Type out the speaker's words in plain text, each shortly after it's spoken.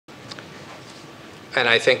and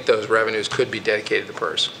I think those revenues could be dedicated to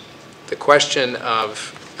PERS. The question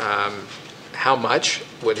of how much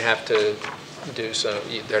would have to do so.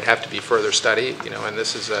 There'd have to be further study, and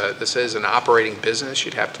this is an operating business.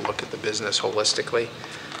 You'd have to look at the business holistically.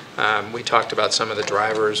 We talked about some of the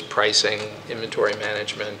drivers: pricing, inventory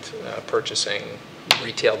management, purchasing,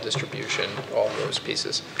 retail distribution, all those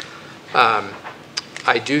pieces.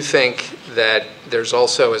 I do think that there's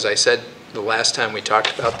also, as I said the last time we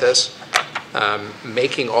talked about this,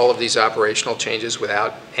 making all of these operational changes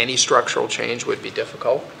without any structural change would be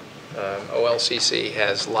difficult. OLCC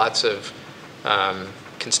has lots of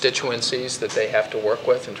constituencies that they have to work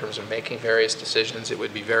with in terms of making various decisions. It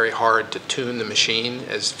would be very hard to tune the machine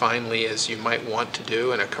as finely as you might want to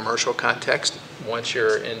do in a commercial context once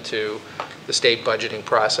you're into the state budgeting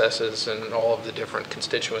processes and all of the different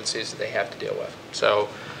constituencies that they have to deal with. So,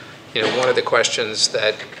 one of the questions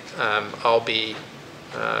that I'll be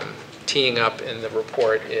teeing up in the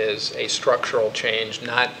report is a structural change,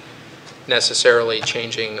 not necessarily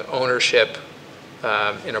changing ownership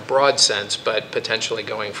in a broad sense, but potentially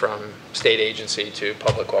going from state agency to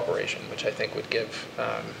public corporation, which I think would give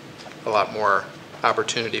a lot more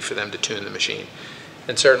opportunity for them to tune the machine.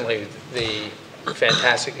 And certainly the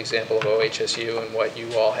fantastic example of OHSU and what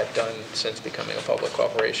you all have done since becoming a public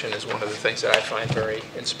corporation is one of the things that I find very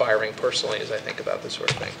inspiring personally as I think about this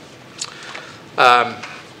sort of thing.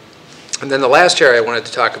 And then the last area I wanted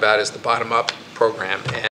to talk about is the bottom-up program.